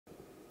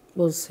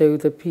Also,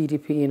 the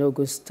PDP in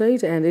Ogun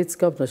State and its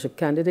governorship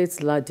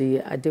candidates, Ladi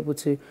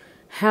Adebutu,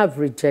 have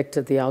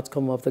rejected the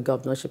outcome of the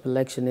governorship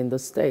election in the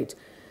state.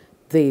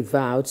 They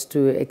vowed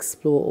to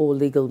explore all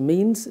legal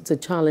means to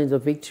challenge the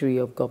victory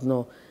of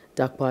Governor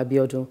Dapo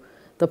Abiodun.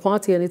 The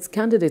party and its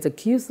candidate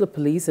accused the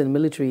police and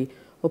military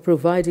of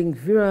providing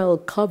virile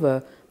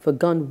cover for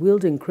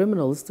gun-wielding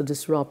criminals to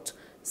disrupt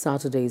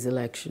Saturday's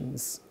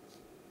elections.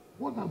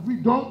 What have we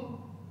done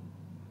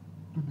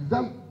to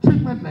deserve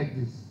treatment like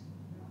this?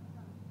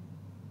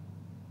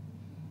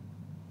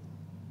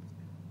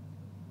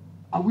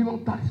 Are we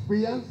not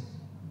taxpayers?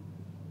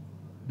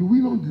 Do we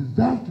not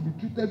deserve to be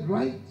treated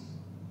right?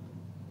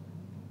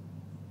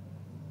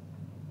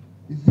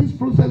 Is this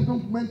process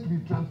not meant to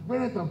be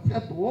transparent and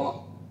fair to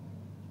all?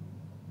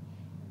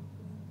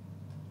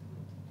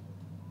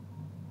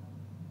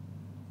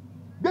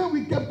 Then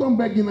we kept on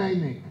begging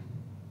INEC.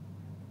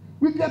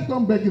 We kept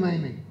on begging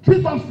INEC.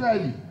 Treat us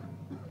fairly.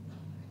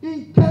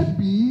 In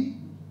Kebbi,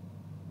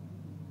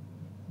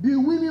 the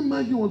winning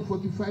margin was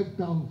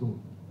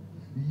 45,000.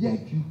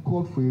 Yet you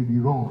called for a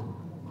rerun.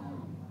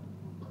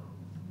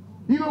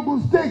 In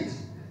Ogun State,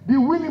 the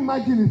winning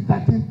margin is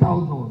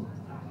 13,000.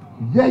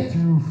 Yet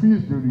you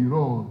refuse to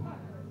rerun.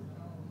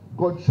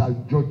 God shall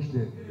judge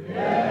them.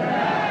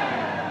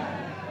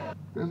 Yeah.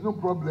 There's no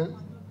problem.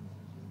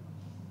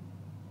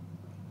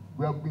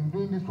 We have been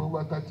doing this for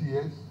over 30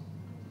 years.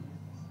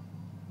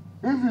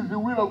 If it's the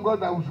will of God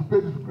that we should pay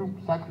the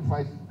supreme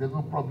sacrifice, there's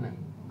no problem.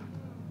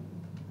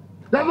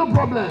 There's no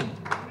problem.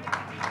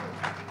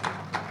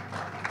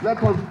 Let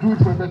us do it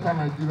for a better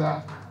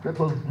Nigeria. Let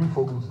us do it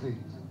for Ogun State.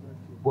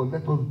 But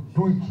let us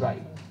do it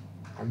right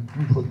and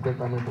do it for the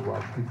betterment of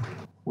our people.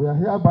 We are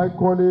hereby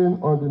calling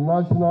on the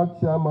National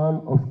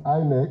Chairman of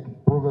INEC,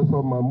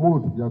 Professor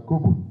Mahmood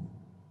Yakubu,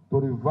 to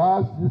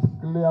reverse this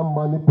clear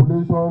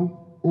manipulation,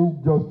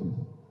 injustice,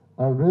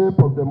 and rape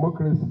of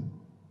democracy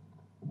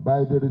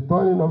by the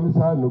returning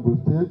officer in Ogun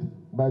State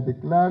by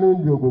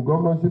declaring the Ogun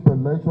governorship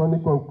election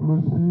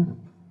inconclusive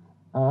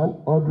and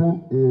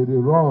ordering a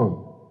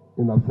rerun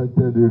in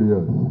affected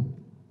areas.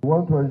 We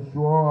want to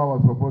ensure our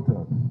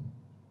supporters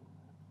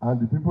and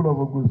the people of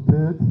Ogun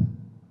State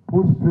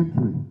whose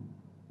victory,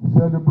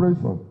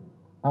 celebration,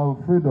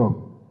 and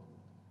freedom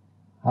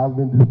have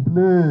been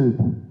displayed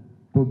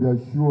to be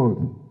assured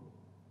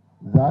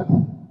that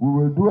we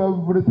will do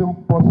everything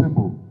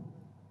possible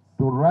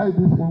to right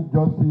this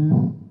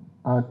injustice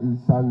and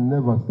it shall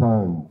never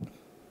stand.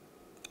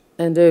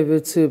 And over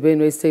to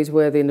Benue State,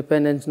 where the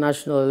Independent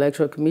National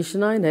Electoral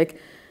Commission, INEC,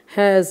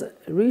 has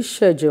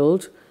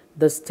rescheduled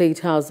the State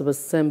House of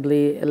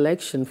Assembly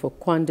election for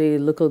Kwande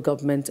local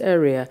government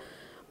area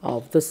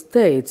of the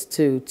state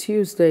to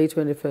Tuesday,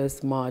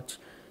 21st March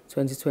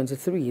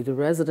 2023. The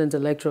resident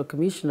electoral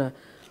commissioner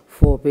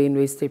for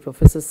Benue State,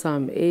 Professor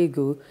Sam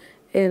Egu,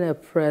 in a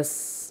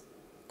press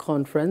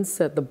conference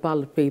said the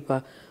ballot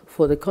paper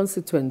for the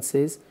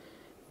constituencies,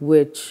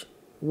 which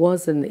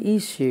was an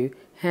issue,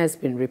 has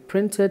been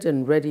reprinted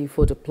and ready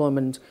for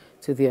deployment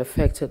to the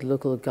affected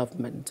local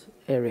government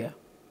area.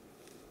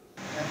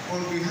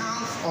 On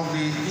behalf of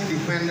the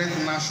Independent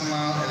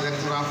National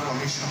Electoral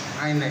Commission,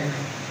 INEC,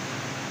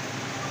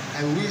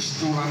 I wish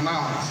to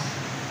announce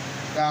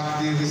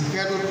that the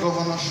rescheduled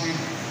governorship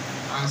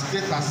and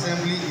state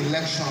assembly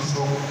elections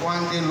for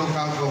Kwande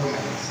local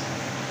governments,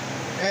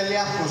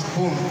 earlier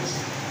postponed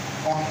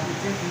on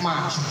 15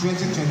 March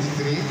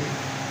 2023,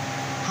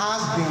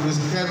 has been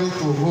rescheduled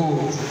to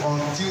hold on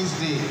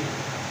Tuesday,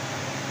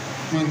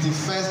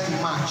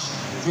 21st March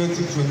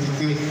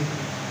 2023.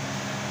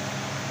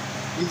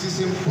 It is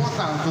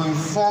important to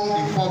inform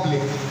the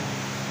public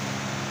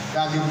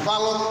that the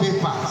ballot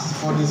papers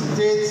for the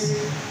state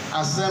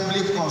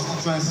assembly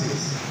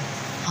constituencies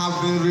have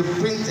been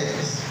reprinted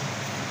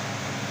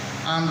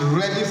and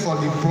ready for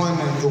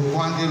deployment to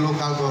Kwande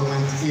local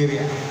government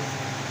area.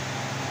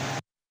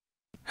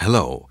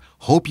 Hello,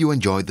 hope you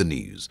enjoyed the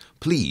news.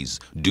 Please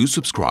do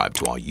subscribe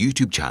to our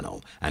YouTube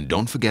channel and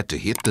don't forget to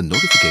hit the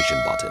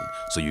notification button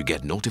so you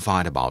get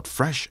notified about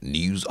fresh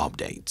news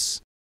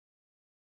updates.